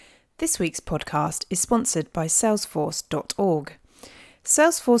This week's podcast is sponsored by Salesforce.org.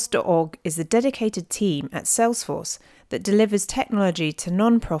 Salesforce.org is the dedicated team at Salesforce that delivers technology to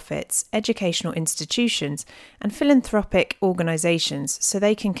non-profits, educational institutions, and philanthropic organisations so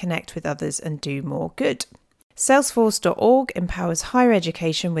they can connect with others and do more good. Salesforce.org empowers higher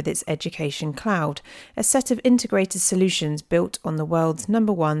education with its Education Cloud, a set of integrated solutions built on the world's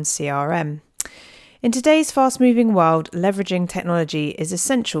 #1 CRM. In today's fast-moving world, leveraging technology is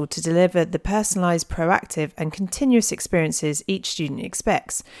essential to deliver the personalised, proactive and continuous experiences each student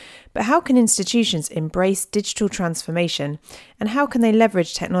expects. But how can institutions embrace digital transformation, and how can they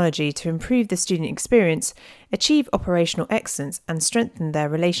leverage technology to improve the student experience, achieve operational excellence and strengthen their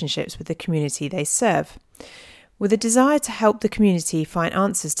relationships with the community they serve? With a desire to help the community find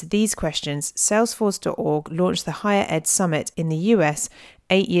answers to these questions, Salesforce.org launched the Higher Ed Summit in the US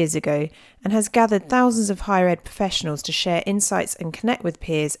 8 years ago and has gathered thousands of higher ed professionals to share insights and connect with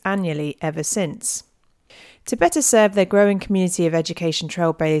peers annually ever since. To better serve their growing community of education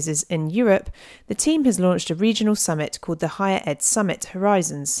trailblazers in Europe, the team has launched a regional summit called the Higher Ed Summit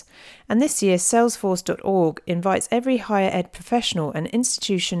Horizons. And this year, Salesforce.org invites every higher ed professional and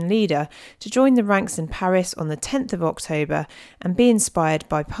institution leader to join the ranks in Paris on the 10th of October and be inspired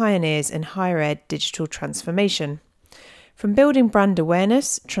by pioneers in higher ed digital transformation. From building brand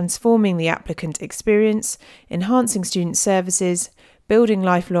awareness, transforming the applicant experience, enhancing student services, building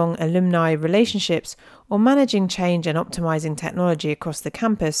lifelong alumni relationships, or managing change and optimizing technology across the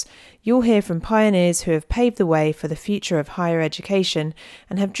campus, you'll hear from pioneers who have paved the way for the future of higher education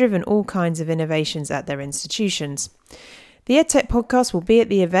and have driven all kinds of innovations at their institutions. The EdTech podcast will be at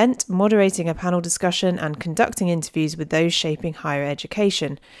the event, moderating a panel discussion and conducting interviews with those shaping higher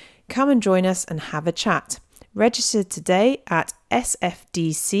education. Come and join us and have a chat. Register today at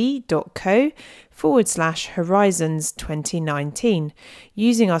sfdc.co/Horizons 2019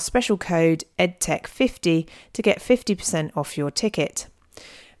 using our special code EdTech50 to get 50% off your ticket.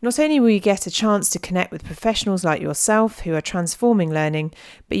 Not only will you get a chance to connect with professionals like yourself who are transforming learning,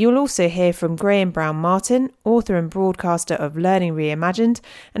 but you'll also hear from Graham Brown-Martin, author and broadcaster of Learning Reimagined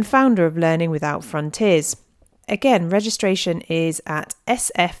and founder of Learning Without Frontiers. Again, registration is at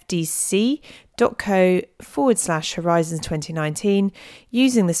sfdc.co/Horizons 2019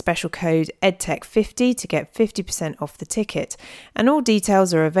 using the special code EdTech50 to get 50% off the ticket. And all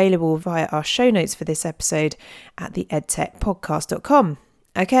details are available via our show notes for this episode at the edtechpodcast.com.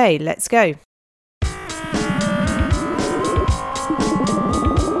 Okay, let's go.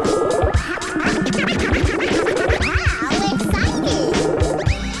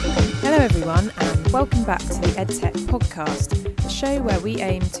 Hello everyone, and welcome back to the EdTech podcast, the show where we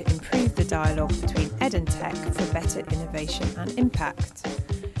aim to improve the dialogue between ed and tech for better innovation and impact.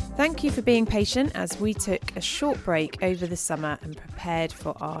 Thank you for being patient as we took a short break over the summer and prepared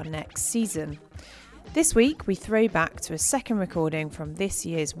for our next season. This week we throw back to a second recording from this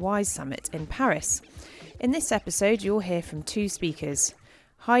year's WISE Summit in Paris. In this episode you'll hear from two speakers,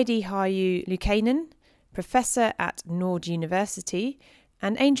 Heidi Harju-Luukkainen, Professor at Nord University,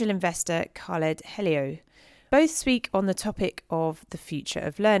 and angel investor Khaled Helio. Both speak on the topic of the future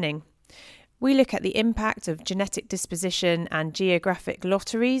of learning. We look at the impact of genetic disposition and geographic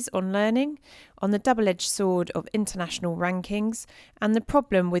lotteries on learning, on the double-edged sword of international rankings, and the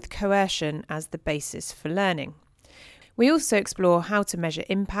problem with coercion as the basis for learning. We also explore how to measure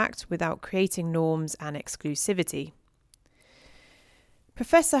impact without creating norms and exclusivity.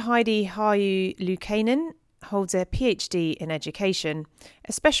 Professor Heidi Harju-Luukkainen holds a PhD in education,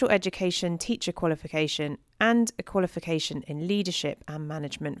 a special education teacher qualification, and a qualification in leadership and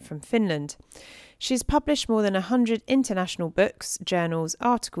management from Finland. She's published more than 100 international books, journals,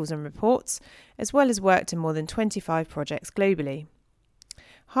 articles and reports, as well as worked in more than 25 projects globally.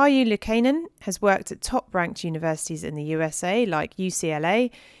 Harju-Luukkainen has worked at top-ranked universities in the USA like UCLA,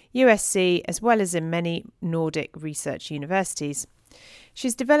 USC, as well as in many Nordic research universities.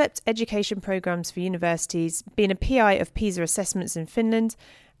 She's developed education programs for universities, been a PI of PISA assessments in Finland,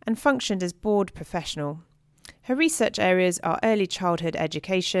 and functioned as board professional. Her research areas are early childhood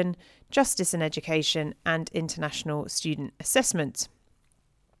education, justice in education, and international student assessment.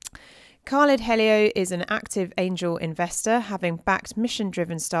 Khaled Helio is an active angel investor, having backed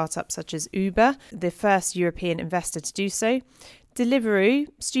mission-driven startups such as Uber, the first European investor to do so, Deliveroo,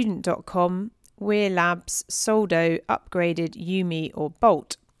 Student.com, Weir Labs, Soldo, Upgraded, Yumi or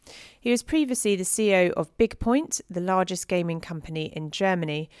Bolt. He was previously the CEO of BigPoint, the largest gaming company in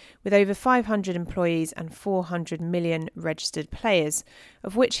Germany, with over 500 employees and 400 million registered players,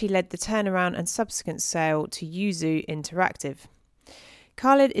 of which he led the turnaround and subsequent sale to Yuzu Interactive.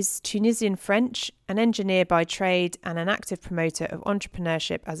 Khaled is Tunisian French, an engineer by trade and an active promoter of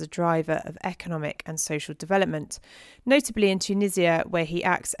entrepreneurship as a driver of economic and social development, notably in Tunisia, where he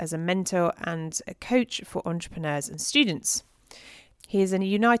acts as a mentor and a coach for entrepreneurs and students. He is a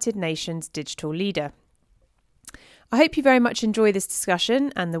United Nations digital leader. I hope you very much enjoy this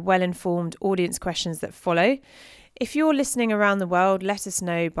discussion and the well-informed audience questions that follow. If you're listening around the world, let us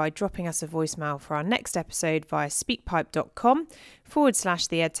know by dropping us a voicemail for our next episode via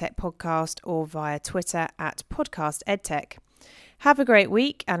speakpipe.com/the EdTech podcast or via Twitter @podcastedtech. Have a great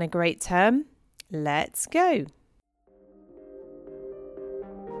week and a great term. Let's go.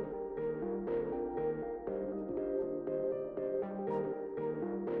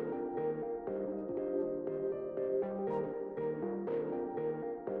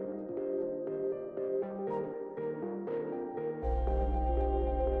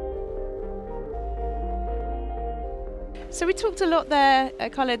 So we talked a lot there,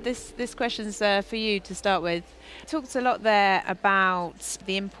 Khaled, this question's for you to start with. Talked a lot there about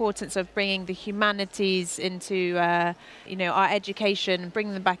the importance of bringing the humanities into our education,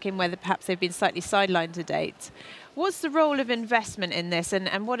 bringing them back in where perhaps they've been slightly sidelined to date. What's the role of investment in this,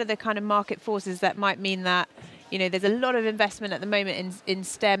 and what are the kind of market forces that might mean that there's a lot of investment at the moment in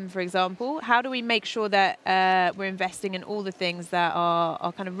STEM, for example? How do we make sure that we're investing in all the things that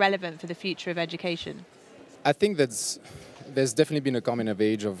are kind of relevant for the future of education? I think there's definitely been a coming of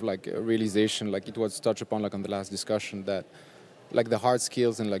age of a realization, it was touched upon on the last discussion, that the hard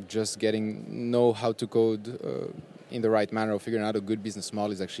skills and just know how to code in the right manner or figuring out a good business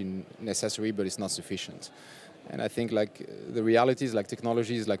model is actually necessary, but it's not sufficient. And I think the reality is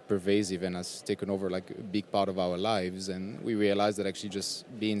technology is pervasive and has taken over a big part of our lives, and we realize that actually just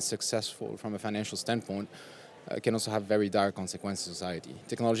being successful from a financial standpoint can also have very dire consequences in society.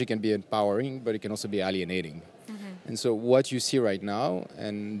 Technology can be empowering, but it can also be alienating. Mm-hmm. And so what you see right now,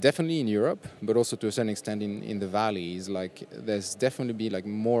 and definitely in Europe, but also to a certain extent in the Valley, is there's definitely be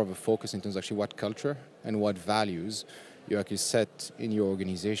more of a focus in terms of actually what culture and what values you actually set in your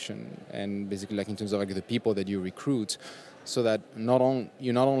organization, and basically in terms of the people that you recruit, so that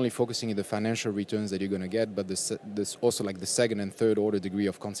you're not only focusing on the financial returns that you're going to get, but this also the second and third order degree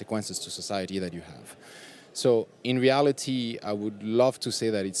of consequences to society that you have. So in reality, I would love to say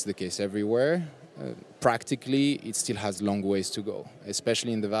that it's the case everywhere. Practically, it still has long ways to go,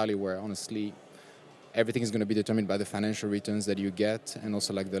 especially in the Valley, where honestly, everything is going to be determined by the financial returns that you get, and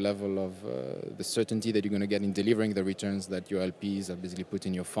also the level of the certainty that you're going to get in delivering the returns that your LPs have basically put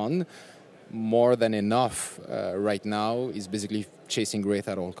in your fund. More than enough right now is basically chasing growth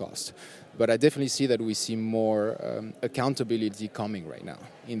at all costs. But I definitely see that we see more accountability coming right now,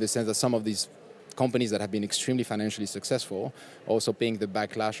 in the sense that some of these companies that have been extremely financially successful also paying the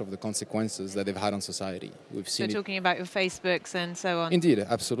backlash of the consequences that they've had on society. We've seen talking about your Facebooks and so on. Indeed,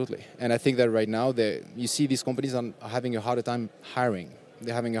 absolutely. And I think that right now you see these companies are having a harder time hiring.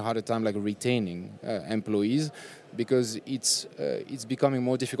 They're having a harder time retaining employees, because it's becoming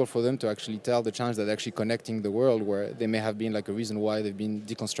more difficult for them to actually tell the challenge that they're actually connecting the world, where they may have been a reason why they've been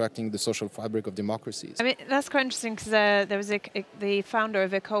deconstructing the social fabric of democracies. I mean, that's quite interesting, because there was the founder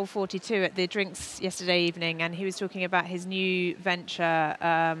of Ecole 42 at the drinks yesterday evening, and he was talking about his new venture,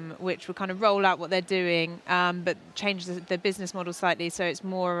 which will kind of roll out what they're doing, but change the business model slightly, so it's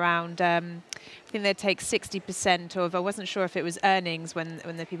more around, I think they'd take 60% of, I wasn't sure if it was earnings when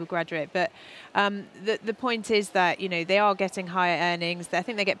the people graduate, but the point is that they are getting higher earnings. I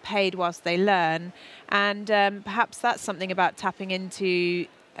think they get paid whilst they learn, and perhaps that's something about tapping into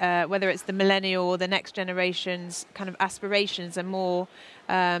whether it's the millennial or the next generation's kind of aspirations are more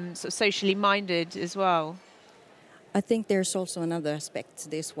sort of socially minded as well. I think there's also another aspect to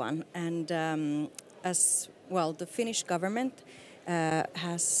this one, and as well, the Finnish government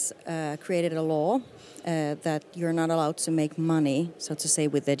has created a law that you're not allowed to make money, so to say,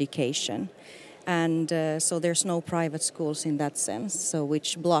 with education. And so there's no private schools in that sense, so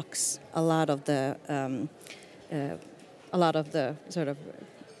which blocks a lot of the sort of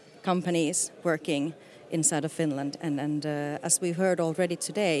companies working inside of Finland. And as we've heard already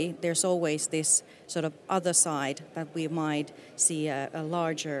today, there's always this sort of other side that we might see a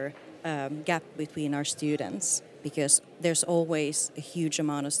larger gap between our students, because there's always a huge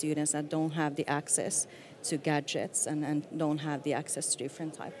amount of students that don't have the access to gadgets and don't have the access to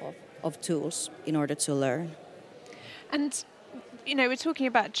different type of tools in order to learn. And we're talking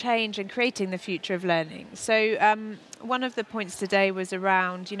about change and creating the future of learning. So one of the points today was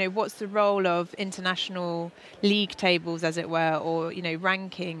around, what's the role of international league tables, as it were, or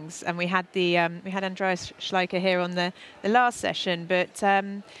rankings. And we had we had Andreas Schleicher here on the last session. But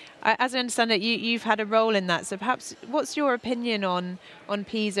as I understand it, you've had a role in that. So perhaps, what's your opinion on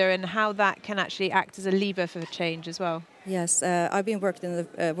PISA and how that can actually act as a lever for change as well? Yes, I've been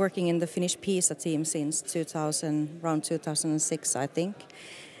working in the Finnish PISA team since around 2006, I think.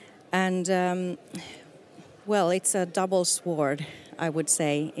 And well, it's a double sword, I would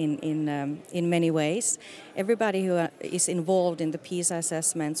say, in many ways. Everybody who is involved in the PISA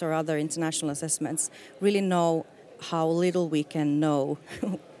assessments or other international assessments really know how little we can know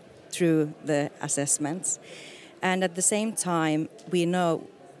through the assessments. And at the same time, we know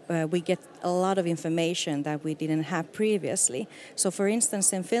we get a lot of information that we didn't have previously. So, for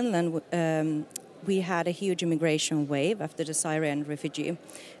instance, in Finland, we had a huge immigration wave after the Syrian refugee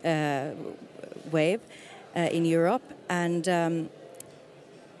wave in Europe, and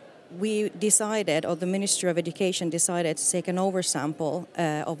we decided, or the Ministry of Education decided, to take an oversample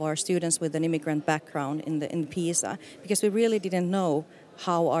of our students with an immigrant background in PISA, because we really didn't know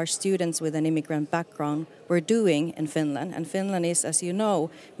how our students with an immigrant background were doing in Finland. And Finland is, as you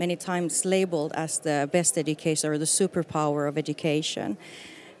know, many times labeled as the best education or the superpower of education.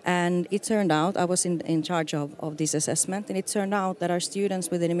 And it turned out, I was in charge of this assessment, and it turned out that our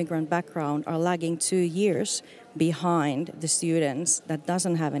students with an immigrant background are lagging 2 years behind the students that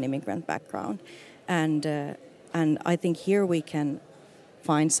doesn't have an immigrant background. And I think here we can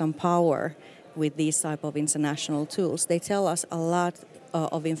find some power with these type of international tools. They tell us a lot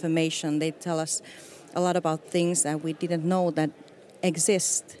of information. They tell us a lot about things that we didn't know that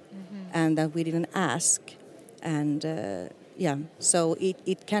exist and that we didn't ask. And so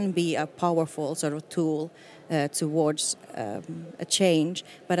it can be a powerful sort of tool towards a change.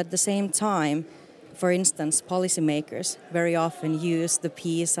 But at the same time, for instance, policymakers very often use the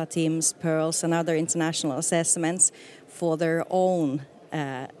PISA, TIMSS, PEARLS and other international assessments for their own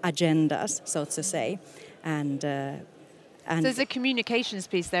agendas, so to say. And so there's a communications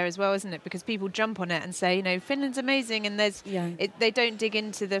piece there as well, isn't it? Because people jump on it and say, Finland's amazing, and they don't dig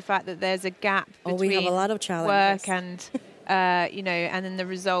into the fact that there's a gap between we have a lot of challenges. Work and and then the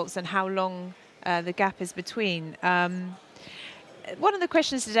results and how long the gap is between. One of the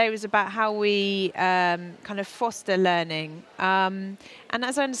questions today was about how we kind of foster learning. And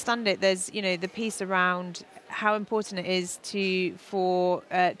as I understand it, there's, the piece around how important it is for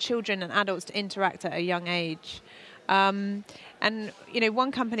children and adults to interact at a young age. And,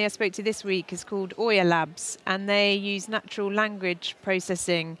 one company I spoke to this week is called Oya Labs, and they use natural language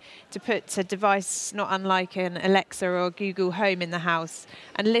processing to put a device not unlike an Alexa or Google Home in the house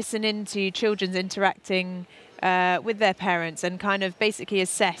and listen into children's interacting with their parents and kind of basically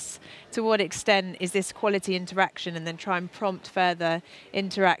assess to what extent is this quality interaction and then try and prompt further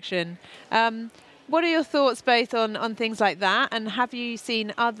interaction. What are your thoughts both on things like that, and have you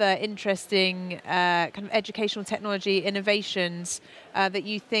seen other interesting kind of educational technology innovations that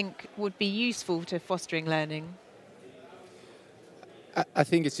you think would be useful to fostering learning? I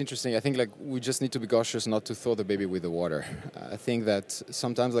think it's interesting. I think we just need to be cautious not to throw the baby with the water. I think that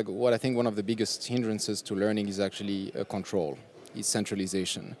sometimes one of the biggest hindrances to learning is actually control, it's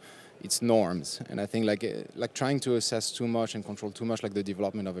centralization. It's norms, and I think like trying to assess too much and control too much the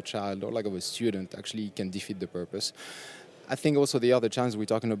development of a child or of a student actually can defeat the purpose. I think also the other challenge we're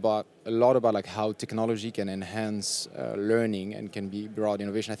talking about a lot about how technology can enhance learning and can be broad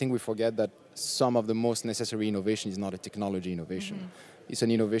innovation. I think we forget that some of the most necessary innovation is not a technology innovation. Mm-hmm. It's an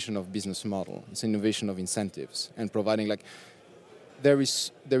innovation of business model. It's an innovation of incentives and providing there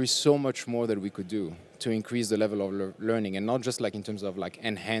is so much more that we could do to increase the level of learning, and not just in terms of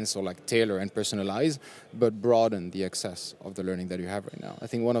enhance or tailor and personalize, but broaden the access of the learning that you have right now. I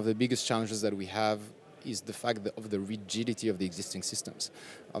think one of the biggest challenges that we have is the fact of the rigidity of the existing systems,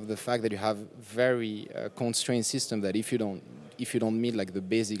 of the fact that you have very constrained system that if you don't meet the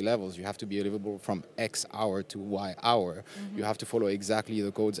basic levels, you have to be available from X hour to Y hour. Mm-hmm. You have to follow exactly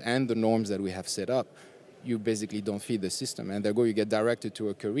the codes and the norms that we have set up. You basically don't feed the system, and therefore you get directed to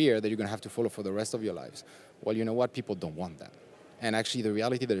a career that you're going to have to follow for the rest of your lives. Well, you know what? People don't want that. And actually the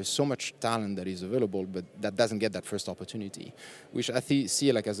reality, there is so much talent that is available, but that doesn't get that first opportunity, which I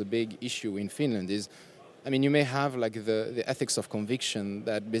see as a big issue in Finland is, you may have the ethics of conviction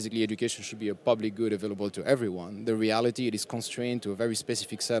that basically education should be a public good available to everyone. The reality, it is constrained to a very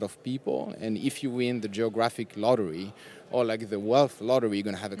specific set of people, and if you win the Geographic lottery or the wealth lottery, you're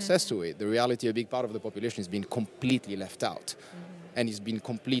going to have access to it. The reality, a big part of the population is being completely left out and is being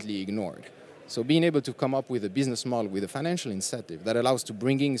completely ignored. So being able to come up with a business model with a financial incentive that allows to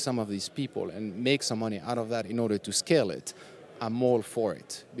bring in some of these people and make some money out of that in order to scale it, I'm all for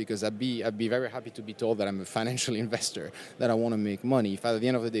it, because I'd be very happy to be told that I'm a financial investor, that I want to make money. If at the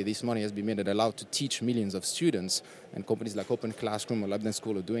end of the day this money has been made and allowed to teach millions of students, and companies like Open Classroom or Leibniz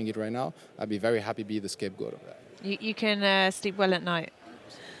School are doing it right now, I'd be very happy to be the scapegoat of that. You can sleep well at night.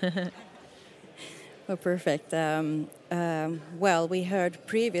 Oh, perfect. Well, we heard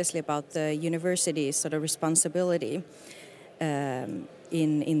previously about the university's sort of responsibility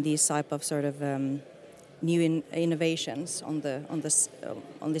in these type of sort of new innovations on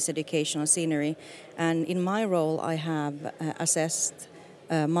this educational scenery, and in my role, I have assessed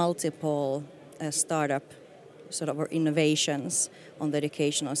multiple startup sort of innovations on the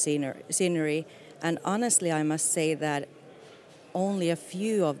educational scenery, and honestly, I must say that only a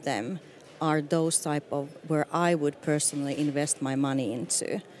few of them are those type of where I would personally invest my money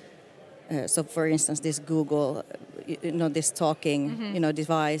into. So, for instance, this Google, this talking,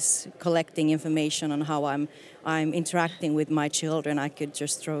 device, collecting information on how I'm interacting with my children. I could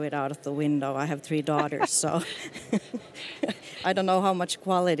just throw it out of the window. I have 3 daughters, so I don't know how much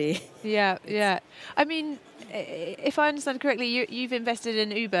quality. Yeah. I mean, if I understand correctly, you've invested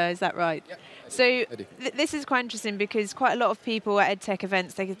in Uber, is that right? Yeah. So this is quite interesting because quite a lot of people at EdTech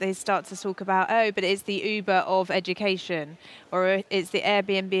events, they start to talk about, but it's the Uber of education, or it's the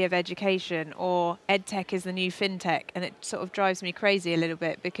Airbnb of education, or EdTech is the new FinTech. And it sort of drives me crazy a little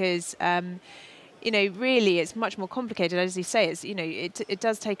bit because, really it's much more complicated. As you say, it's, it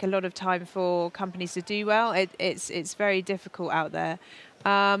does take a lot of time for companies to do well. It's very difficult out there.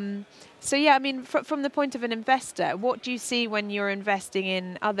 So yeah, I mean, from the point of an investor, what do you see when you're investing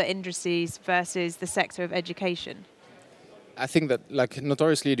in other industries versus the sector of education? I think that,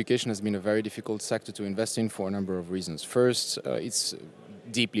 notoriously, education has been a very difficult sector to invest in for a number of reasons. First, it's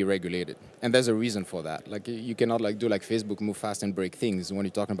deeply regulated, and there's a reason for that. You cannot do like Facebook, move fast and break things when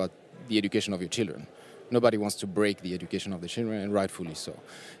you're talking about the education of your children. Nobody wants to break the education of the children, and rightfully so.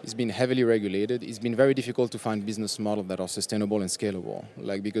 It's been heavily regulated. It's been very difficult to find business models that are sustainable and scalable.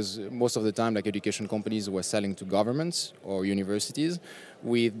 Because most of the time, education companies were selling to governments or universities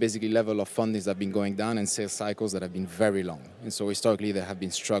with basically level of fundings that have been going down and sales cycles that have been very long. And so historically, they have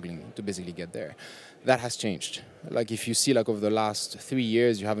been struggling to basically get there. That has changed. If you see over the last 3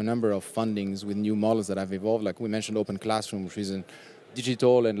 years, you have a number of fundings with new models that have evolved. We mentioned Open Classroom, which is a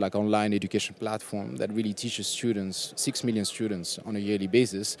digital and online education platform that really teaches students, 6 million students on a yearly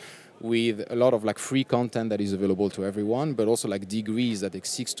basis, with a lot of free content that is available to everyone, but also degrees that take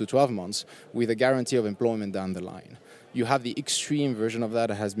 6 to 12 months with a guarantee of employment down the line. You have the extreme version of that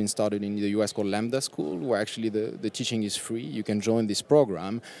has been started in the US called Lambda School, where actually the teaching is free. You can join this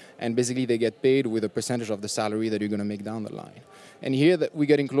program, and basically they get paid with a percentage of the salary that you're going to make down the line. And here that we're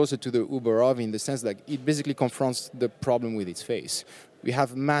getting closer to the Uber of, in the sense that it basically confronts the problem with its face. We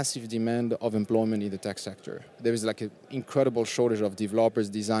have massive demand of employment in the tech sector. There is an incredible shortage of developers,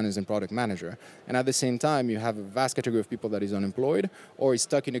 designers, and product managers. And at the same time, you have a vast category of people that is unemployed or is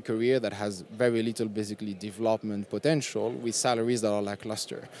stuck in a career that has very little, basically, development potential with salaries that are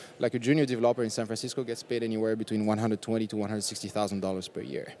lackluster. A junior developer in San Francisco gets paid anywhere between $120,000 to $160,000 per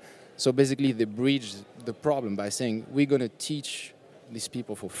year. So basically, they bridge the problem by saying, we're going to teach these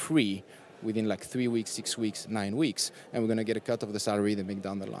people for free within 3 weeks, 6 weeks, 9 weeks, and we're going to get a cut of the salary they make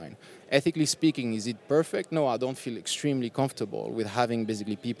down the line. Ethically speaking, is it perfect? No, I don't feel extremely comfortable with having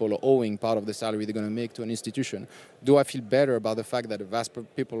basically people owing part of the salary they're going to make to an institution. Do I feel better about the fact that the vast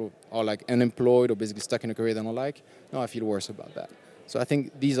people are unemployed or basically stuck in a career they don't like? No, I feel worse about that. So I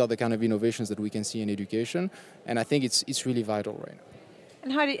think these are the kind of innovations that we can see in education, and I think it's really vital right now.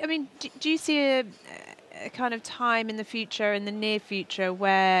 And how do you see a kind of time in the future, in the near future,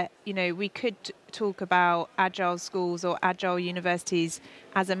 where we could talk about agile schools or agile universities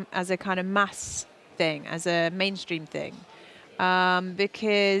as a kind of mass thing, as a mainstream thing?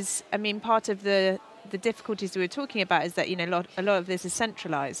 Because part of the difficulties we were talking about is that a lot of this is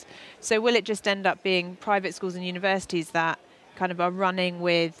centralized. So will it just end up being private schools and universities that kind of are running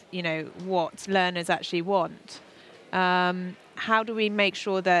with what learners actually want? How do we make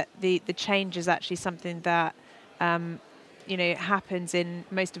sure that the change is actually something that happens in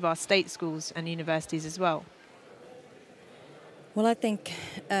most of our state schools and universities as well? Well, I think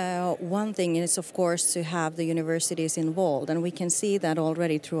one thing is, of course, to have the universities involved, and we can see that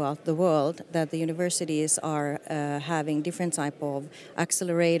already throughout the world, that the universities are having different type of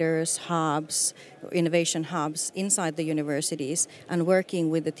accelerators, hubs, innovation hubs inside the universities, and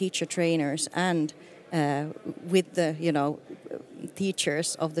working with the teacher trainers and with the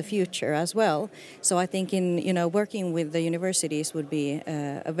teachers of the future as well. So I think working with the universities would be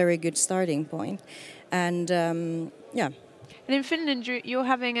a very good starting point. And yeah. And in Finland, you're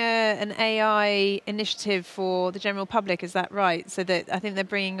having an AI initiative for the general public, is that right? So that I think they're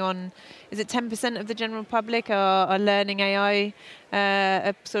bringing on, is it 10% of the general public are learning AI,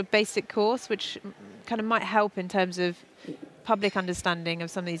 a sort of basic course, which kind of might help in terms of public understanding of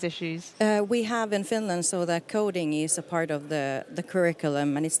some of these issues? We have in Finland, so that coding is a part of the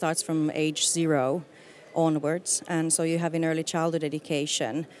curriculum, and it starts from age 0 onwards. And so you have in early childhood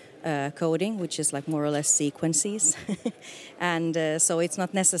education coding, which is like more or less sequences. And so it's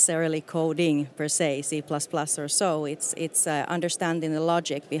not necessarily coding per se, C++ or so. It's understanding the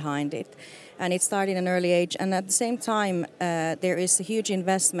logic behind it. And it started at an early age. And at the same time, there is huge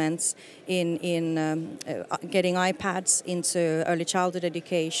investments in getting iPads into early childhood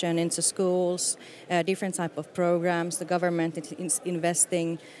education, into schools, different type of programs. The government is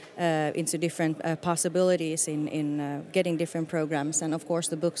investing into different possibilities in getting different programs. And of course,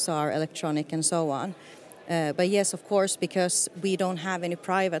 the books are electronic and so on. But yes, of course, because we don't have any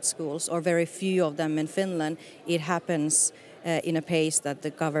private schools, or very few of them in Finland, it happens in a pace that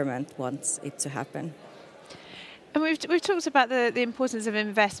the government wants it to happen. And we've talked about the importance of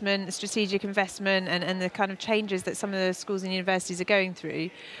investment, strategic investment, and the kind of changes that some of the schools and universities are going through.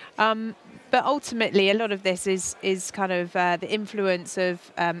 But ultimately, a lot of this is kind of the influence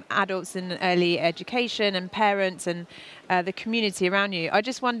of adults in early education and parents and the community around you. I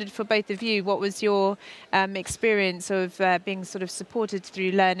just wondered, for both of you, what was your experience of being sort of supported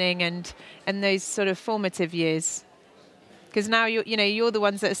through learning and those sort of formative years? Because now you're the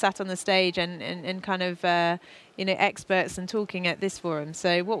ones that are sat on the stage and kind of experts and talking at this forum.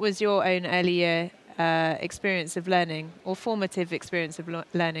 So what was your own early year experience of learning, or formative experience of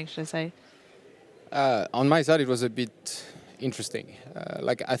learning, should I say? On my side, it was a bit interesting.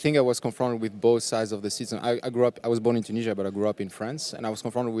 I think I was confronted with both sides of the system. I was born in Tunisia, but I grew up in France, and I was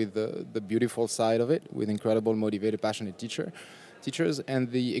confronted with the beautiful side of it, with incredible, motivated, passionate teachers,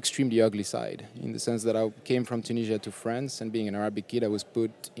 and the extremely ugly side, in the sense that I came from Tunisia to France, and being an Arabic kid, I was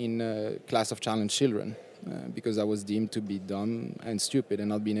put in a class of challenged children because I was deemed to be dumb and stupid and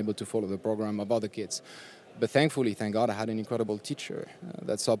not being able to follow the program of other kids. But thankfully, thank God, I had an incredible teacher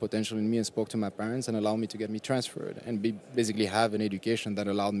that saw potential in me and spoke to my parents and allowed me to get me transferred and basically have an education that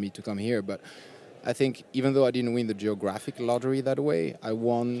allowed me to come here. But I think even though I didn't win the Geographic lottery that way, I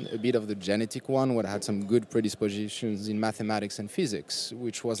won a bit of the genetic one, where I had some good predispositions in mathematics and physics,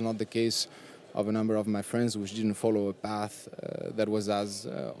 which was not the case of a number of my friends, which didn't follow a path that was as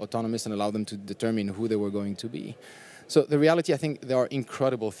autonomous and allowed them to determine who they were going to be. So the reality, I think there are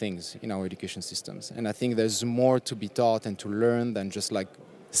incredible things in our education systems, and I think there's more to be taught and to learn than just like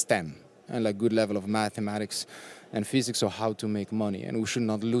STEM and like good level of mathematics and physics, or how to make money, and we should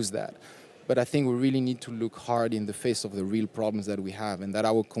not lose that. But I think we really need to look hard in the face of the real problems that we have, and that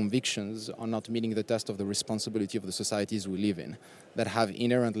our convictions are not meeting the test of the responsibility of the societies we live in, that have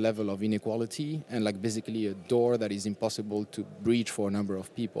inherent level of inequality and like basically a door that is impossible to breach for a number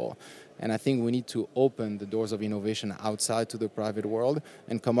of people. And I think we need to open the doors of innovation outside to the private world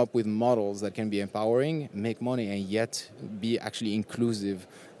and come up with models that can be empowering, make money, and yet be actually inclusive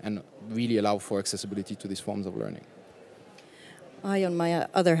and really allow for accessibility to these forms of learning. On my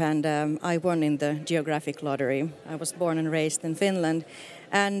other hand, I won in the Geographic lottery. I was born and raised in Finland,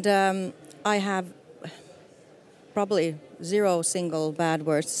 and I have probably zero single bad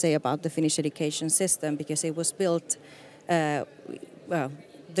words to say about the Finnish education system, because it was built, the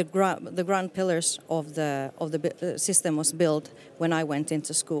ground pillars of the system was built when I went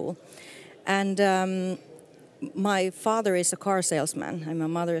into school. And my father is a car salesman and my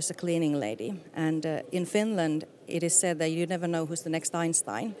mother is a cleaning lady. And in Finland, it is said that you never know who's the next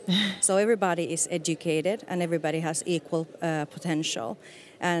Einstein. So everybody is educated and everybody has equal potential.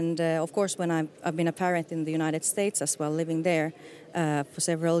 And of course, when I've been a parent in the United States as well, living there for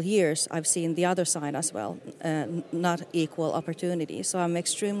several years, I've seen the other side as well, not equal opportunities. So I'm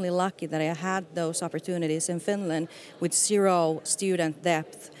extremely lucky that I had those opportunities in Finland with zero student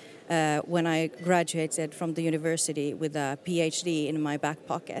depth when I graduated from the university with a PhD in my back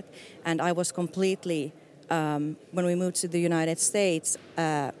pocket. And I was completely, when we moved to the United States,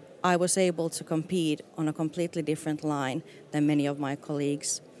 I was able to compete on a completely different line than many of my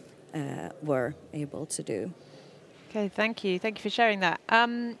colleagues were able to do. Okay, thank you. Thank you for sharing that.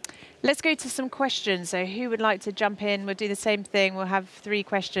 Let's go to some questions. So who would like to jump in? We'll do the same thing. We'll have 3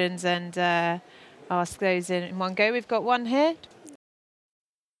 questions and ask those in one go. We've got one here.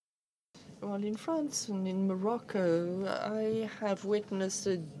 Well, in France and in Morocco, I have witnessed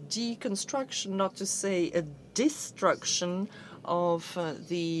a deconstruction, not to say a destruction, of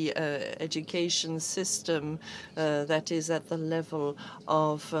the education system that is at the level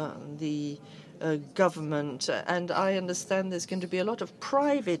of the government. And I understand there's going to be a lot of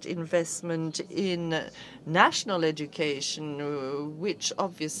private investment in national education, which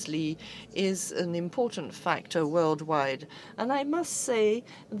obviously is an important factor worldwide. And I must say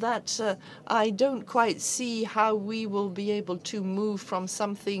that I don't quite see how we will be able to move from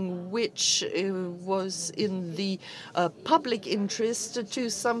something which was in the public interest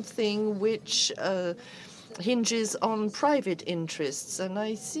to something which hinges on private interests. And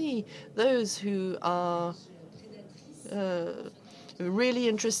I see those who are really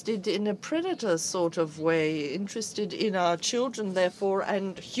interested in a predator sort of way, interested in our children, therefore,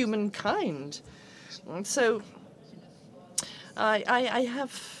 and humankind. And so I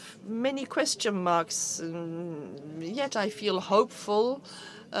have many question marks, yet I feel hopeful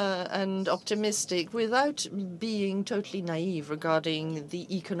and optimistic without being totally naive regarding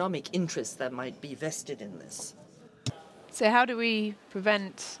the economic interest that might be vested in this. So how do we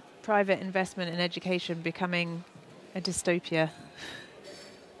prevent private investment in education becoming a dystopia?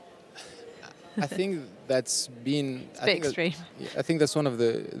 I think that's been... It's a bit extreme. I think that's one of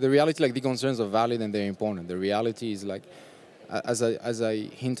the reality, like the concerns are valid and they're important. The reality is like, as I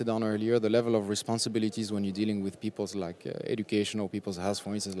hinted on earlier, the level of responsibilities when you're dealing with people's like education or people's health,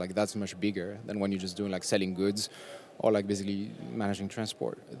 for instance, like that's much bigger than when you're just doing like selling goods or like basically managing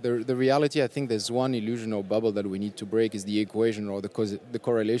transport. The reality, I think there's one illusion or bubble that we need to break is the equation or the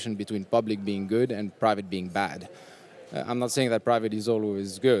correlation between public being good and private being bad. I'm not saying that private is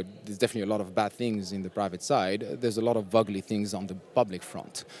always good. There's definitely a lot of bad things in the private side. There's a lot of ugly things on the public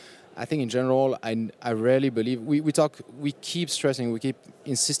front. I think in general, I rarely believe, we keep stressing, we keep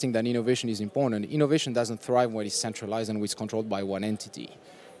insisting that innovation is important. Innovation doesn't thrive when it's centralized and when it's controlled by one entity.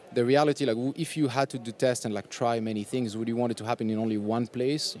 The reality, like if you had to do tests and like try many things, would you want it to happen in only one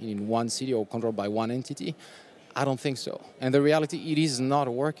place, in one city or controlled by one entity? I don't think so. And the reality, it is not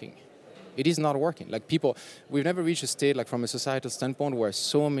working. It is not working. Like we've never reached a state, like from a societal standpoint, where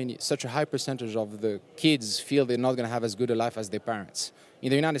such a high percentage of the kids feel they're not going to have as good a life as their parents. In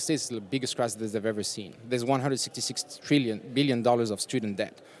the United States, it's the biggest crisis they've ever seen. There's $166 billion of student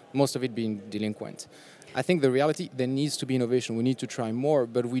debt, most of it being delinquent. I think the reality, there needs to be innovation. We need to try more,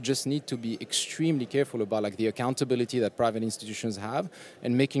 but we just need to be extremely careful about like the accountability that private institutions have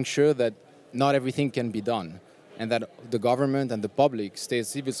and making sure that not everything can be done. And that the government and the public,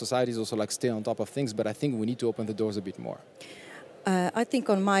 civil societies also like stay on top of things. But I think we need to open the doors a bit more. I think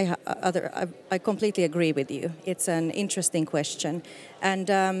on my I completely agree with you. It's an interesting question. And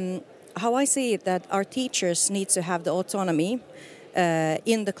how I see it, that our teachers need to have the autonomy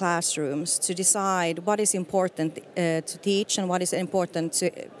in the classrooms to decide what is important to teach and what is important to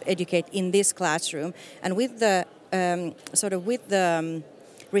educate in this classroom. And with the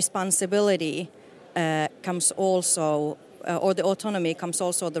responsibility comes also, or the autonomy comes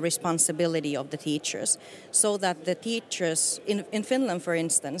also the responsibility of the teachers, so that the teachers in Finland, for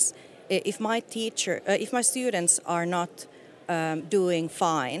instance, if my students are not doing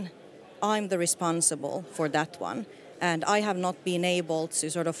fine, I'm the responsible for that one. And I have not been able to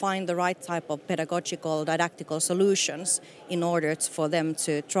sort of find the right type of pedagogical, didactical solutions in order for them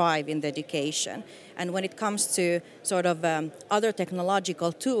to thrive in the education. And when it comes to sort of other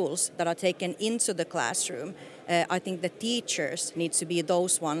technological tools that are taken into the classroom, I think the teachers need to be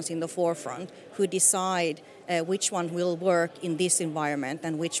those ones in the forefront who decide which one will work in this environment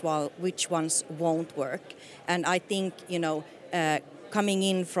and which ones won't work. And I think, coming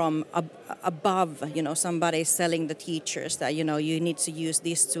in from above, somebody selling the teachers that, you need to use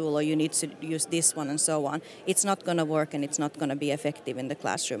this tool or you need to use this one and so on. It's not going to work and it's not going to be effective in the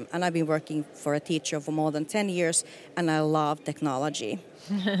classroom. And I've been working for a teacher for more than 10 years and I love technology.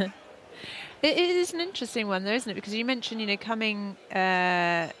 It is an interesting one though, isn't it? Because you mentioned, coming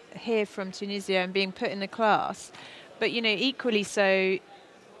here from Tunisia and being put in a class, but, equally so,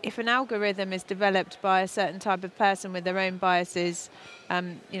 if an algorithm is developed by a certain type of person with their own biases,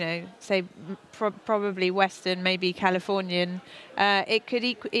 say probably Western, maybe Californian, it could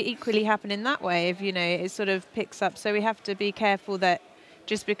equally happen in that way if, it sort of picks up. So we have to be careful that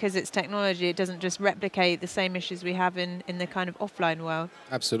just because it's technology, it doesn't just replicate the same issues we have in the kind of offline world.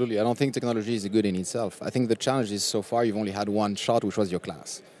 Absolutely. I don't think technology is good in itself. I think the challenge is so far you've only had one shot, which was your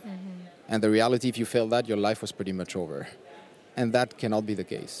class. Mm-hmm. And the reality, if you failed that, your life was pretty much over. And that cannot be the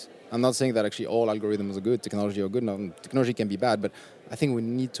case. I'm not saying that actually all algorithms are good, technology are good. No, technology can be bad, but I think we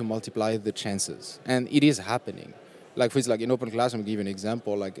need to multiply the chances. And it is happening. Like for instance, like in Open Classroom, I'll give you an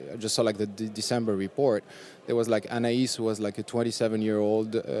example. Like I just saw like the December report. There was like Anais, who was like a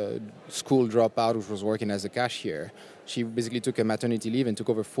 27-year-old school dropout, who was working as a cashier. She basically took a maternity leave and took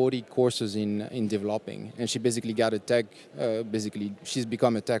over 40 courses in developing. And she basically got a tech, she's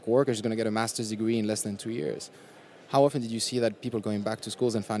become a tech worker. She's going to get a master's degree in less than 2 years. How often did you see that people going back to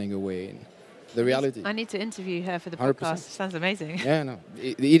schools and finding a way in? The reality. I need to interview her for the 100%. podcast. Sounds amazing. Yeah, no,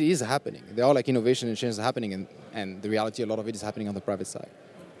 it is happening. There are like innovation and change happening, and the reality, a lot of it is happening on the private side.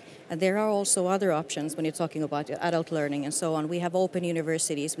 And there are also other options when you're talking about adult learning and so on. We have open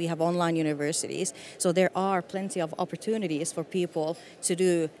universities, we have online universities. So there are plenty of opportunities for people to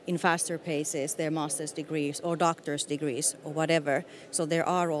do in faster paces their master's degrees or doctor's degrees or whatever. So there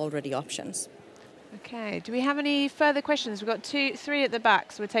are already options. Okay. Do we have any further questions? We've got three at the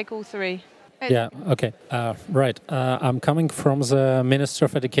back, so we'll take all three. Yeah, okay. Right. I'm coming from the Ministry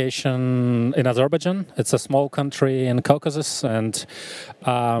of Education in Azerbaijan. It's a small country in Caucasus, and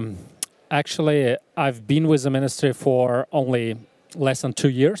actually I've been with the ministry for only less than 2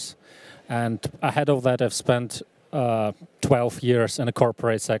 years, and ahead of that I've spent 12 years in the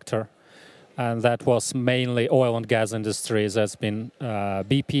corporate sector, and that was mainly oil and gas industry. That's been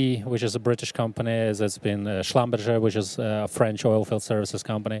BP, which is a British company. That's been Schlumberger, which is a French oil field services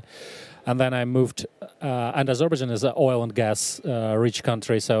company. And then I moved, and Azerbaijan is an oil and gas rich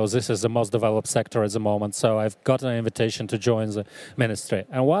country, so this is the most developed sector at the moment. So I've got an invitation to join the ministry.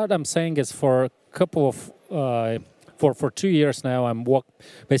 And what I'm saying is for a couple of, for 2 years now, I'm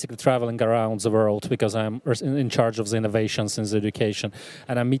basically traveling around the world because I'm in charge of the innovations in the education.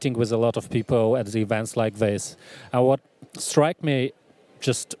 And I'm meeting with a lot of people at the events like this. And what struck me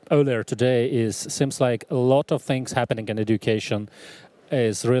just earlier today seems like a lot of things happening in education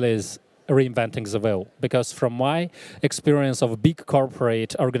is reinventing the wheel, because from my experience of big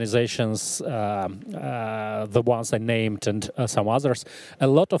corporate organizations, the ones I named and some others, a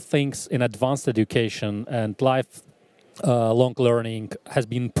lot of things in advanced education and lifelong learning has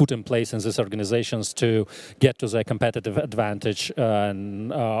been put in place in these organizations to get to their competitive advantage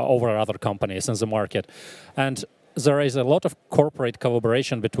over other companies in the market. And there is a lot of corporate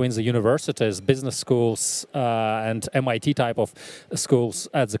collaboration between the universities, business schools, and MIT type of schools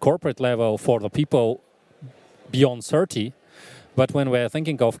at the corporate level for the people beyond 30. But when we're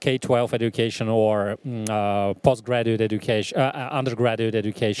thinking of K-12 education or postgraduate education, undergraduate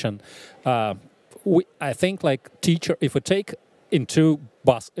education, I think like teacher, if we take two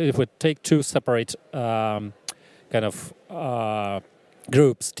separate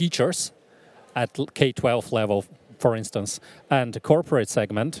groups, teachers at K-12 level, for instance, and the corporate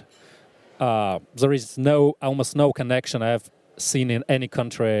segment, there is almost no connection I've seen in any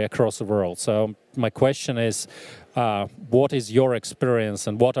country across the world. So my question is, what is your experience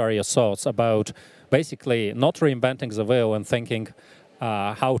and what are your thoughts about basically not reinventing the wheel and thinking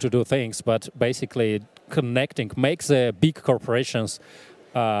how to do things, but basically make the big corporations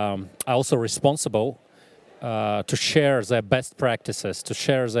also responsible to share their best practices, to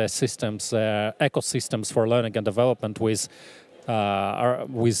share their systems, their ecosystems for learning and development with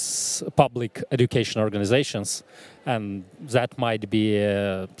public education organizations, and that might be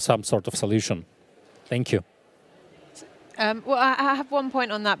some sort of solution. Thank you. Well, I have one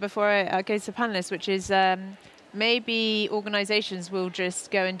point on that before I go to the panelists, which is maybe organizations will just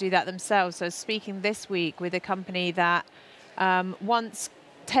go and do that themselves. So speaking this week with a company that once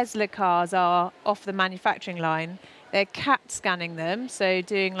Tesla cars are off the manufacturing line, they're CAT scanning them, so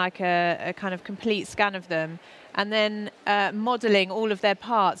doing like a kind of complete scan of them, and then modeling all of their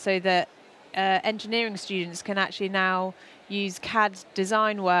parts so that engineering students can actually now use CAD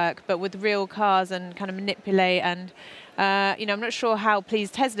design work, but with real cars and kind of manipulate. And I'm not sure how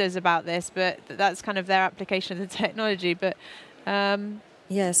pleased Tesla is about this, but that's kind of their application of the technology. But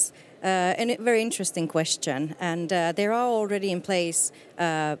yes. And a very interesting question, and there are already in place.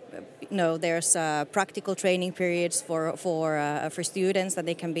 There's practical training periods for students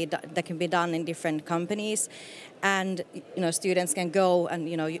that can be done in different companies, and students can go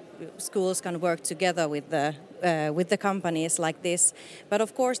and schools can work together with the companies like this. But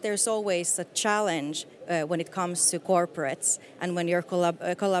of course, there's always a challenge when it comes to corporates and when you're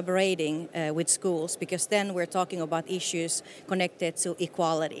collaborating with schools, because then we're talking about issues connected to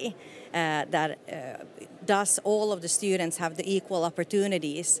equality. Does all of the students have the equal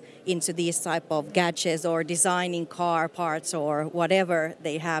opportunities into these type of gadgets or designing car parts or whatever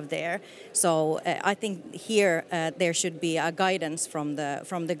they have there? So I think here there should be a guidance from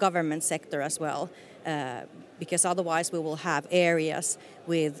the government sector as well, because otherwise we will have areas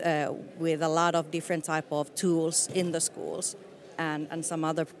with a lot of different type of tools in the schools, and some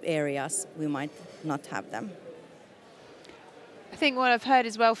other areas we might not have them. think what I've heard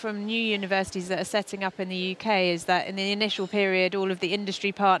as well from new universities that are setting up in the UK is that in the initial period, all of the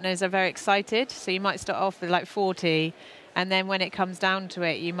industry partners are very excited. So you might start off with like 40, and then when it comes down to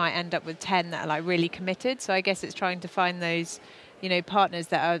it, you might end up with 10 that are like really committed. So I guess it's trying to find those, partners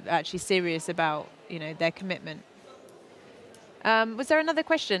that are actually serious about, their commitment. Was there another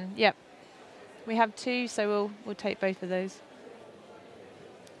question? Yep. We have two, so we'll take both of those.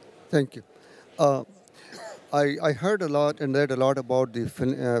 Thank you. I heard a lot and read a lot about the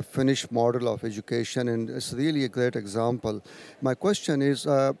Finnish model of education, and it's really a great example. My question is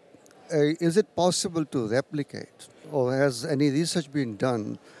it possible to replicate, or has any research been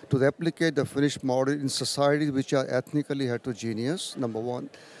done to replicate the Finnish model in societies which are ethnically heterogeneous, number one,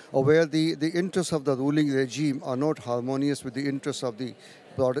 or where the interests of the ruling regime are not harmonious with the interests of the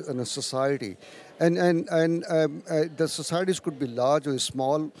broader society? And the societies could be large or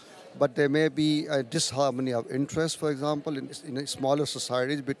small, but there may be a disharmony of interest, for example, in smaller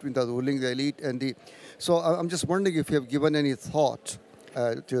societies between the ruling elite and the... So I'm just wondering if you have given any thought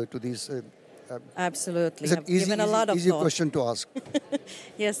to these... Absolutely. It's an easy question to ask.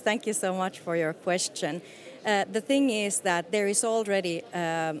 Yes, thank you so much for your question. The thing is that there is already...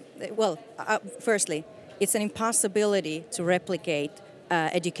 firstly, it's an impossibility to replicate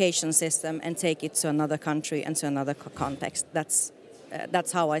education system and take it to another country and to another context. That's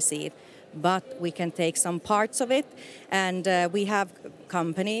how I see it. But we can take some parts of it, and we have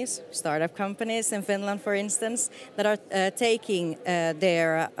companies, startup companies in Finland, for instance, that are taking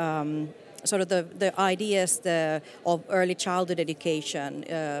their sort of the ideas of early childhood education,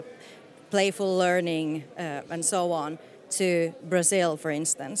 playful learning, and so on, to Brazil, for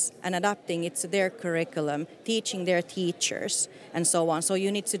instance, and adapting it to their curriculum, teaching their teachers, and so on. So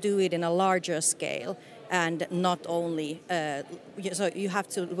you need to do it in a larger scale. And not only, so you have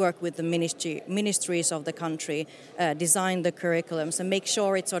to work with the ministries of the country, design the curriculums, and make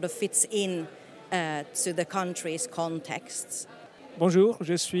sure it sort of fits in to the country's contexts. Bonjour,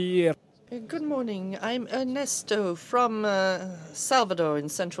 je suis... Good morning. I'm Ernesto from Salvador in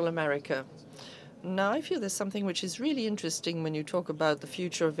Central America. Now, I feel there's something which is really interesting when you talk about the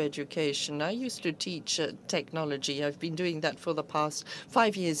future of education. I used to teach technology. I've been doing that for the past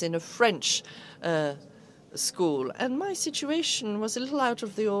 5 years in a French school, and my situation was a little out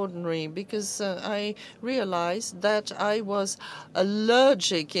of the ordinary because I realized that I was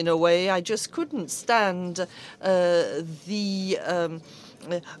allergic in a way. I just couldn't stand the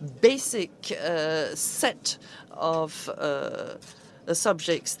basic set of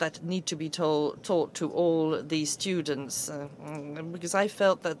subjects that need to be taught to all the students, because I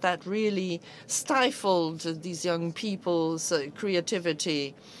felt that really stifled these young people's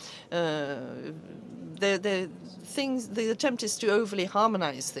creativity. The attempt is to overly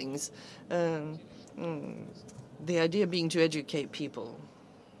harmonize things. The idea being to educate people.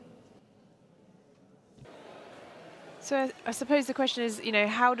 So I suppose the question is,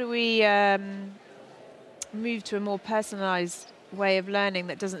 how do we move to a more personalized way of learning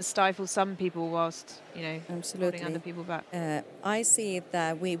that doesn't stifle some people whilst, holding other people back? I see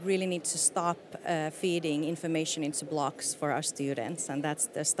that we really need to stop feeding information into blocks for our students, and that's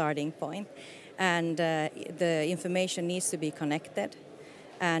the starting point. And the information needs to be connected,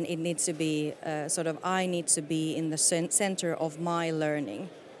 and it needs to be I need to be in the center of my learning,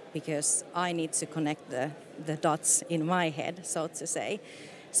 because I need to connect the dots in my head, so to say.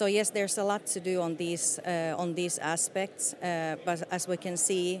 So yes, there's a lot to do on these aspects, but as we can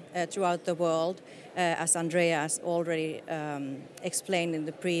see throughout the world, as Andreas already explained in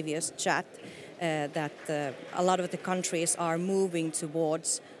the previous chat, that a lot of the countries are moving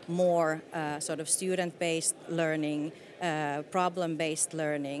towards more sort of student-based learning, problem-based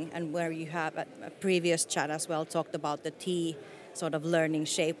learning, and where you have a previous chat as well talked about the T sort of learning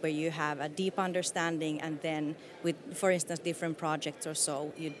shape, where you have a deep understanding, and then with, for instance, different projects or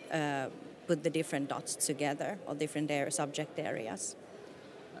so, you put the different dots together, or different subject areas.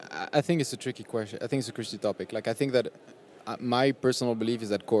 I think it's a tricky question. I think it's a tricky topic. I think that my personal belief is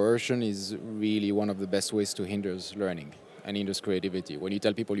that coercion is really one of the best ways to hinder learning and hinders creativity. When you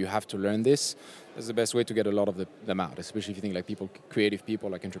tell people you have to learn this, that's the best way to get a lot of them out, especially if you think like people, creative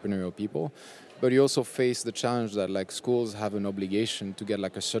people, like entrepreneurial people. But you also face the challenge that like schools have an obligation to get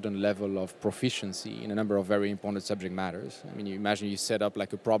like a certain level of proficiency in a number of very important subject matters. I mean, you imagine you set up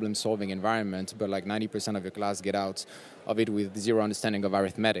like a problem-solving environment, but like 90% of your class get out of it with zero understanding of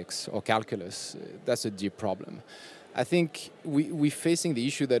arithmetics or calculus. That's a deep problem. I think we're facing the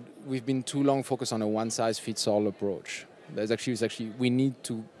issue that we've been too long focused on a one-size-fits-all approach. We need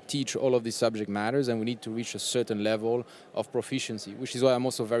to teach all of these subject matters, and we need to reach a certain level of proficiency, which is why I'm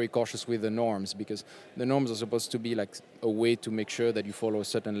also very cautious with the norms, because the norms are supposed to be like a way to make sure that you follow a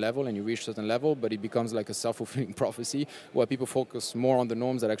certain level and you reach a certain level, but it becomes like a self-fulfilling prophecy where people focus more on the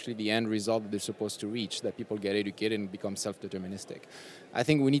norms than actually the end result that they're supposed to reach, that people get educated and become self-deterministic. I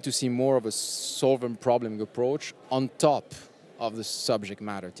think we need to see more of a solving problem approach on top of the subject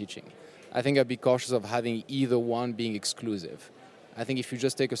matter teaching. I think I'd be cautious of having either one being exclusive. I think if you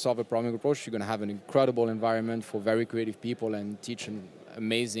just take a solve a problem approach, you're going to have an incredible environment for very creative people and teach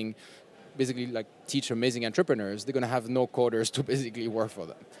amazing entrepreneurs. They're going to have no coders to basically work for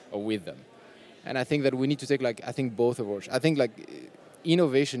them or with them. And I think that we need to take both approaches. I think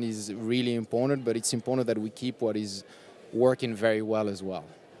innovation is really important, but it's important that we keep what is working very well as well.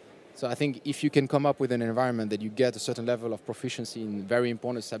 So I think if you can come up with an environment that you get a certain level of proficiency in very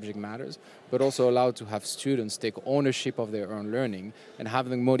important subject matters, but also allow to have students take ownership of their own learning and have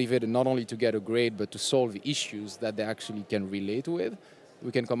them motivated not only to get a grade, but to solve issues that they actually can relate with,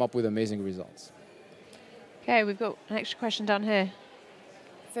 we can come up with amazing results. Okay, we've got an extra question down here.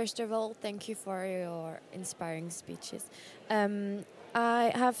 First of all, thank you for your inspiring speeches.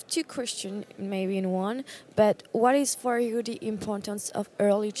 I have two questions, maybe in one, but what is for you the importance of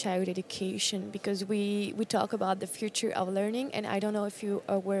early childhood education? Because we talk about the future of learning, and I don't know if you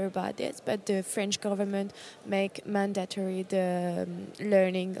are aware about this, but the French government make mandatory the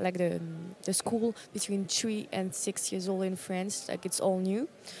learning, like the school between 3 and 6 years old in France, like it's all new.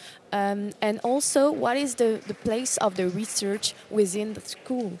 And also, what is the place of the research within the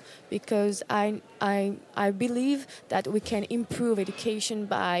school? Because I believe that we can improve education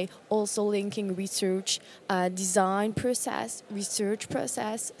by also linking research, design process, research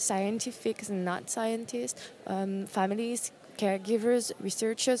process, scientific and not scientists, families, caregivers,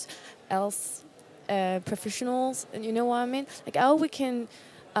 researchers, else professionals, and you know what I mean? Like how we can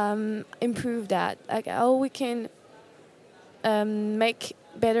improve that, like how we can make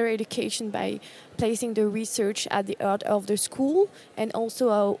better education by placing the research at the heart of the school, and also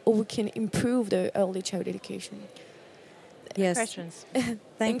how we can improve the early childhood education. Yes. Questions?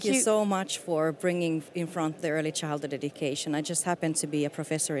 Thank you so much for bringing in front the early childhood education. I just happen to be a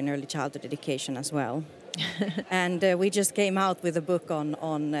professor in early childhood education as well. And we just came out with a book on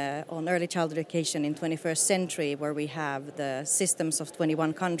early childhood education in 21st century, where we have the systems of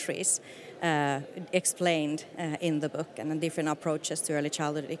 21 countries explained in the book, and different approaches to early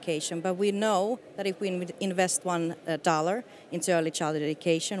childhood education. But we know that if we invest $1 into early childhood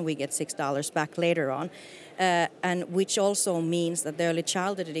education, we get $6 back later on. And which also means that the early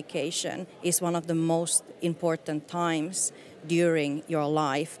childhood education is one of the most important times during your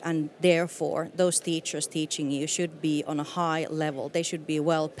life, and therefore those teachers teaching you should be on a high level. They should be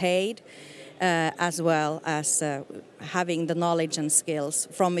well paid, as well as having the knowledge and skills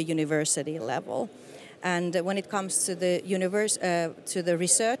from a university level. And when it comes to the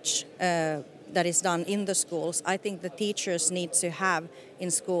research that is done in the schools, I think the teachers need to have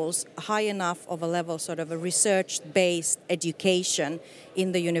in schools high enough of a level, sort of a research-based education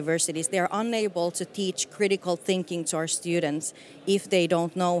in the universities. They are unable to teach critical thinking to our students if they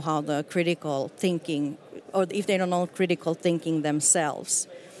don't know how the critical thinking, or if they don't know critical thinking themselves.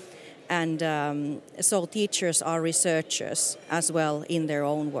 And so teachers are researchers as well in their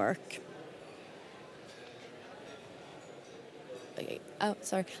own work. Oh,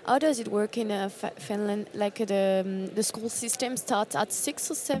 sorry. How does it work in Finland? Like the school system starts at 6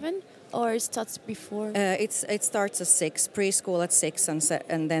 or 7, or it starts before? It starts at 6, preschool at 6,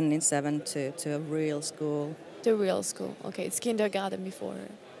 and then in 7 to a real school. The real school. Okay, it's kindergarten before.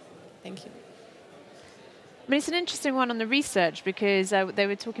 Thank you. But it's an interesting one on the research, because they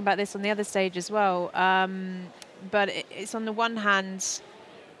were talking about this on the other stage as well. But it's on the one hand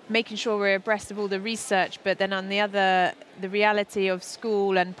making sure we're abreast of all the research, but then on the other, the reality of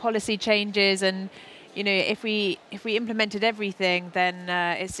school and policy changes. And you know, if we implemented everything, then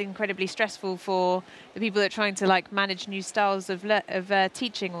it's incredibly stressful for the people that are trying to like manage new styles of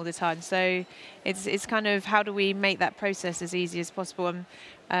teaching all the time. So it's kind of, how do we make that process as easy as possible?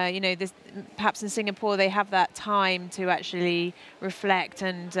 And you know, perhaps in Singapore they have that time to actually reflect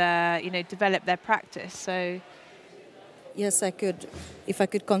and you know, develop their practice. So. Yes, if I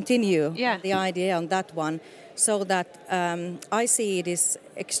could continue the idea on that one, so that I see it is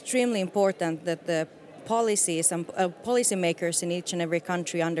extremely important that the policies and policymakers in each and every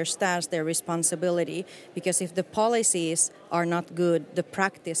country understands their responsibility, because if the policies are not good, the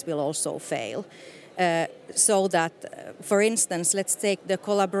practice will also fail. so that, for instance, let's take the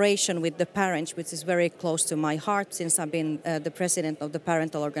collaboration with the parents, which is very close to my heart since I've been the president of the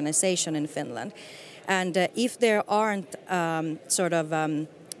parental organization in Finland. And if there aren't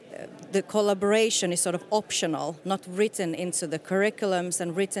the collaboration is sort of optional, not written into the curriculums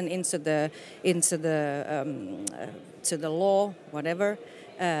and written into the law, whatever,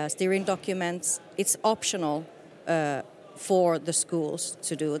 steering documents. It's optional for the schools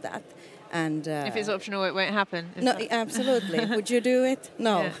to do that. And if it's optional, it won't happen. No, absolutely. Would you do it?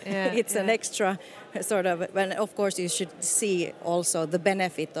 No, it's an extra sort of. And of course, you should see also the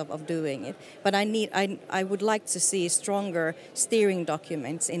benefit of doing it. But I would like to see stronger steering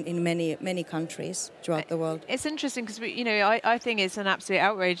documents in many countries throughout the world. It's interesting because I think it's an absolute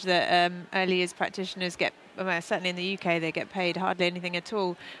outrage that early years practitioners get. Well, certainly in the UK, they get paid hardly anything at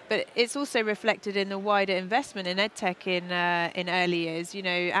all. But it's also reflected in the wider investment in edtech in early years.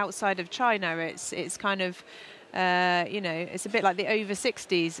 Outside of China, it's kind of, it's a bit like the over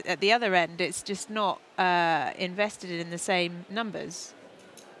 60s at the other end. It's just not invested in the same numbers.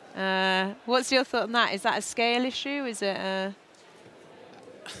 What's your thought on that? Is that a scale issue? Is it? I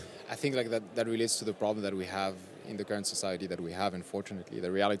think that relates to the problem that we have in the current society that we have, unfortunately.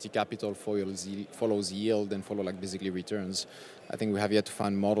 The reality capital follows yield and basically returns. I think we have yet to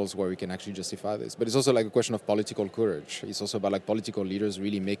find models where we can actually justify this. But it's also a question of political courage. It's also about political leaders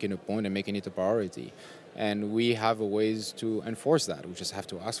really making a point and making it a priority. And we have ways to enforce that. We just have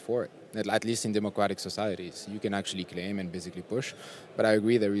to ask for it. At least in democratic societies, you can actually claim and basically push. But I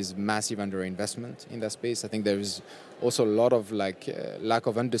agree there is massive underinvestment in that space. I think there is also a lot of lack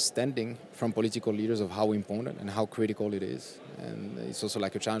of understanding from political leaders of how important and how critical it is. And it's also a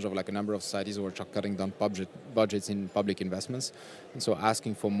challenge of a number of societies who are cutting down budgets in public investments. And so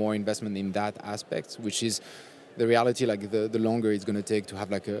asking for more investment in that aspect, which is the reality, the longer it's going to take to have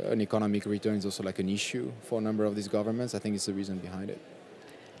an economic return is also an issue for a number of these governments. I think it's the reason behind it.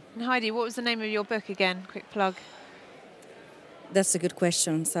 And Heidi, what was the name of your book again? Quick plug. That's a good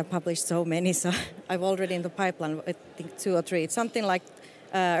question. So I've published so many, so I've already in the pipeline, I think 2 or 3. It's something like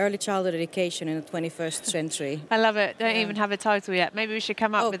early childhood education in the 21st century. I love it. Don't even have a title yet. Maybe we should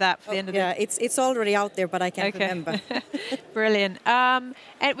come up with that for the end of the... Yeah, it's already out there, but I can't remember. Brilliant. And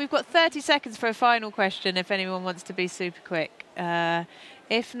we've got 30 seconds for a final question if anyone wants to be super quick.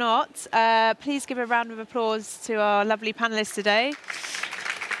 If not, please give a round of applause to our lovely panellists today.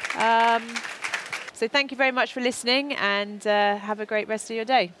 So thank you very much for listening and have a great rest of your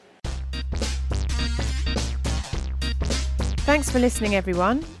day. Thanks for listening,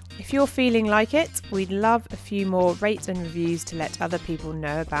 everyone. If you're feeling like it, we'd love a few more rates and reviews to let other people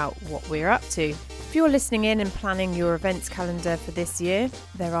know about what we're up to. If you're listening in and planning your events calendar for this year,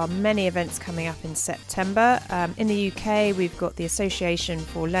 there are many events coming up in September. In the UK, we've got the Association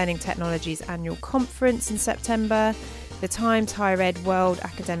for Learning Technologies annual conference in September, the Times Higher Ed World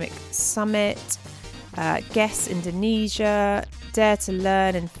Academic Summit, GES Indonesia, Dare to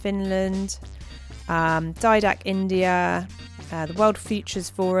Learn in Finland, Didac India, the World Futures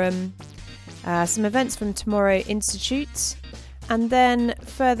Forum, some events from Tomorrow Institute, and then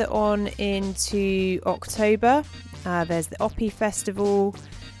further on into October, there's the OPI Festival,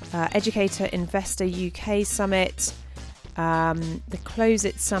 Educator Investor UK Summit, the Close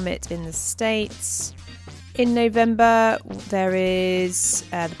It Summit in the States. In November, there is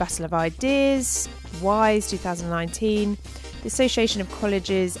the Battle of Ideas, WISE 2019, the Association of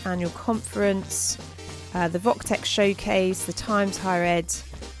Colleges Annual Conference, the VocTech Showcase, the Times Higher Ed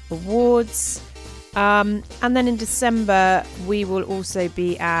Awards. And then in December, we will also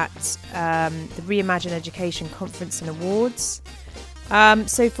be at the Reimagine Education Conference and Awards.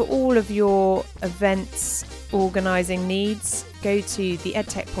 So for all of your events organising needs, go to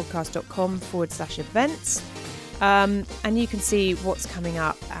theedtechpodcast.com/events and you can see what's coming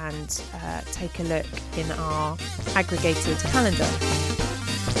up and take a look in our aggregated calendar.